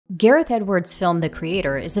Gareth Edwards' film The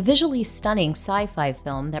Creator is a visually stunning sci-fi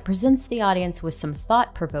film that presents the audience with some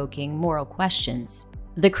thought-provoking moral questions.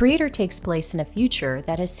 The Creator takes place in a future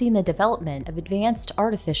that has seen the development of advanced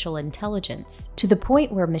artificial intelligence, to the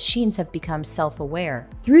point where machines have become self-aware.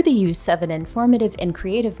 Through the use of an informative and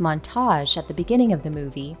creative montage at the beginning of the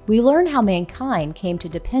movie, we learn how mankind came to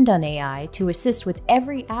depend on AI to assist with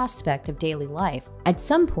every aspect of daily life. At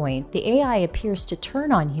some point, the AI appears to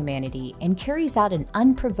turn on humanity and carries out an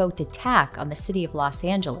unprovoked attack on the city of Los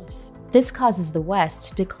Angeles. This causes the West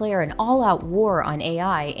to declare an all-out war on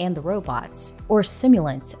AI and the robots, or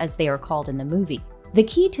simulants as they are called in the movie. The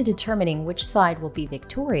key to determining which side will be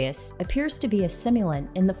victorious appears to be a simulant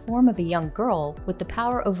in the form of a young girl with the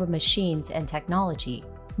power over machines and technology.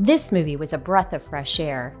 This movie was a breath of fresh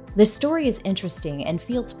air. The story is interesting and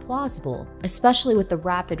feels plausible, especially with the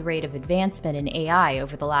rapid rate of advancement in AI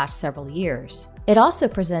over the last several years. It also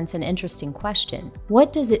presents an interesting question.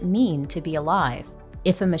 What does it mean to be alive?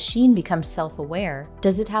 If a machine becomes self-aware,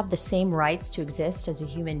 does it have the same rights to exist as a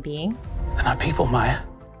human being? They're not people, Maya.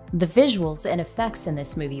 The visuals and effects in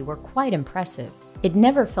this movie were quite impressive. It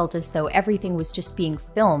never felt as though everything was just being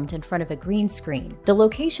filmed in front of a green screen. The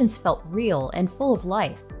locations felt real and full of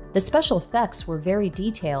life. The special effects were very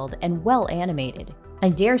detailed and well animated. I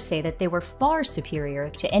dare say that they were far superior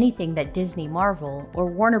to anything that Disney Marvel or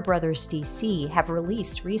Warner Bros. DC have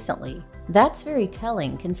released recently. That's very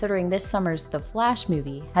telling considering this summer's The Flash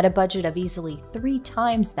movie had a budget of easily 3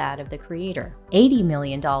 times that of The Creator, $80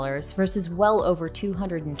 million versus well over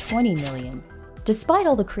 $220 million. Despite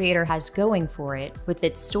all The Creator has going for it, with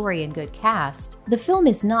its story and good cast, the film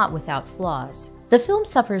is not without flaws. The film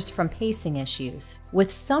suffers from pacing issues,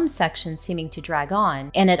 with some sections seeming to drag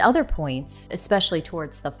on, and at other points, especially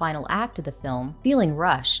towards the final act of the film, feeling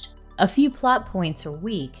rushed. A few plot points are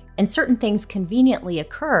weak, and certain things conveniently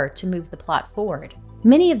occur to move the plot forward.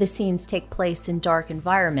 Many of the scenes take place in dark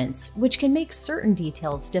environments, which can make certain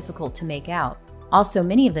details difficult to make out. Also,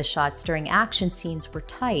 many of the shots during action scenes were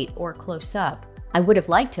tight or close up. I would have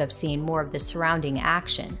liked to have seen more of the surrounding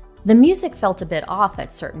action. The music felt a bit off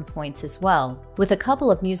at certain points as well, with a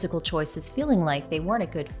couple of musical choices feeling like they weren't a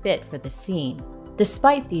good fit for the scene.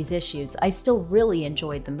 Despite these issues, I still really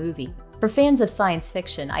enjoyed the movie. For fans of science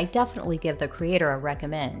fiction, I definitely give The Creator a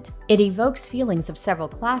recommend. It evokes feelings of several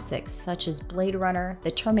classics such as Blade Runner,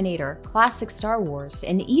 The Terminator, classic Star Wars,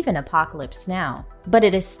 and even Apocalypse Now. But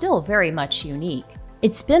it is still very much unique.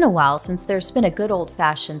 It's been a while since there's been a good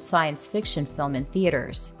old-fashioned science fiction film in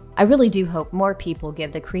theaters. I really do hope more people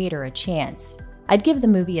give The Creator a chance. I'd give the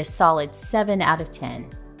movie a solid 7 out of 10.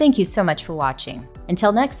 Thank you so much for watching.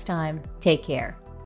 Until next time, take care.